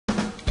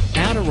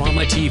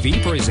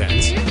AdoramaTV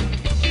presents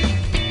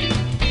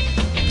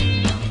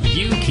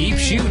You Keep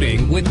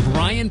Shooting with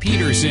Bryan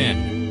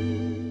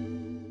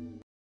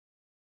Peterson.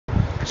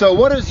 So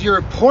what does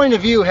your point of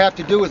view have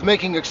to do with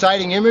making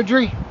exciting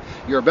imagery?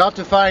 You're about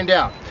to find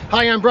out.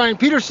 Hi, I'm Bryan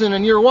Peterson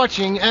and you're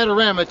watching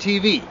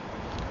AdoramaTV.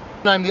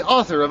 I'm the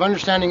author of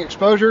Understanding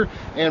Exposure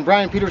and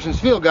Bryan Peterson's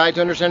Field Guide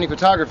to Understanding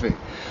Photography.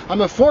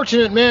 I'm a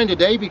fortunate man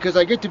today because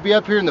I get to be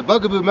up here in the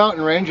Bugaboo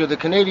Mountain Range of the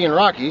Canadian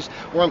Rockies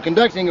where I'm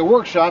conducting a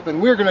workshop,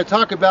 and we're going to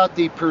talk about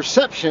the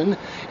perception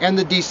and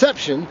the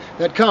deception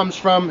that comes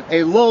from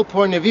a low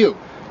point of view.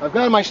 I've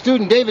got my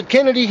student David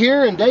Kennedy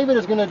here, and David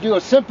is going to do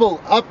a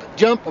simple up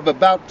jump of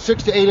about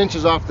 6 to 8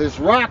 inches off this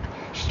rock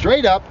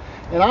straight up,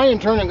 and I in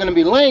turn am going to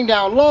be laying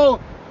down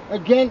low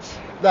against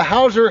the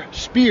Hauser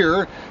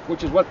Spear,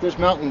 which is what this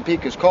mountain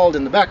peak is called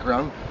in the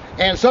background,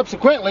 and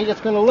subsequently it's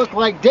going to look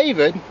like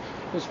David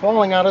is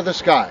falling out of the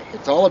sky.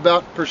 It's all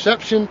about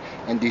perception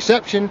and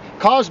deception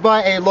caused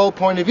by a low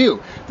point of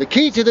view. The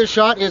key to this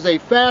shot is a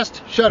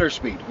fast shutter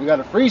speed. We got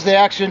to freeze the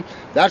action.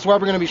 That's why we're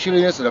going to be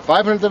shooting this at a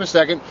 500th of a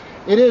second.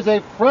 It is a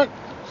front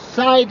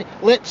side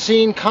lit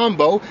scene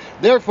combo,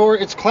 therefore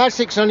it's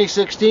classic Sunny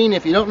 16.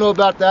 If you don't know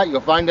about that,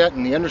 you'll find that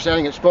in the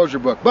Understanding Exposure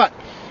book. But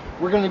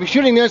we're going to be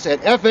shooting this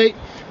at f8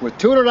 with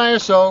 200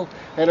 ISO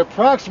at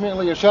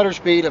approximately a shutter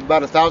speed of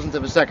about 1,000th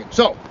of a second.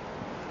 So,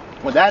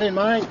 with that in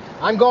mind,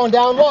 I'm going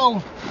down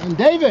low. And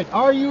David,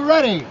 are you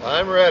ready?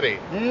 I'm ready.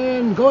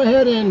 And go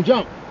ahead and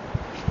jump.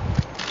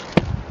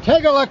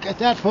 Take a look at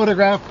that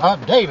photograph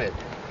of David.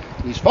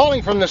 He's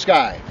falling from the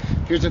sky.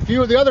 Here's a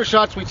few of the other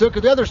shots we took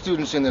of the other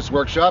students in this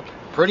workshop.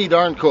 Pretty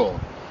darn cool.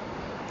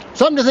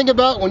 Something to think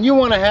about when you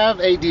want to have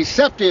a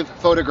deceptive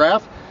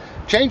photograph.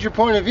 Change your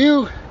point of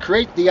view,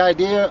 create the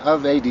idea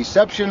of a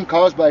deception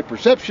caused by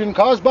perception,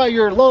 caused by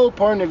your low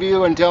point of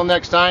view. Until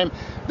next time,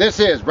 this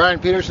is Bryan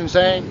Peterson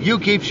saying, you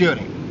keep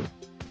shooting.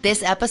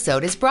 This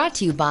episode is brought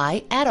to you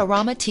by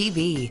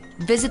AdoramaTV.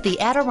 Visit the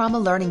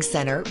Adorama Learning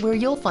Center where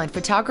you'll find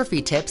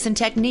photography tips and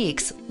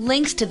techniques,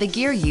 links to the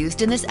gear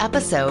used in this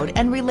episode,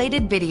 and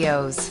related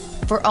videos.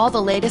 For all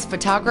the latest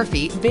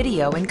photography,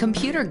 video, and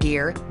computer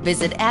gear,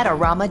 visit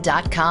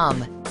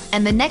Adorama.com.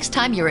 And the next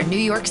time you're in New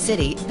York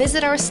City,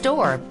 visit our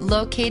store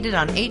located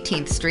on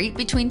 18th Street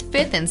between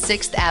 5th and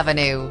 6th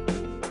Avenue.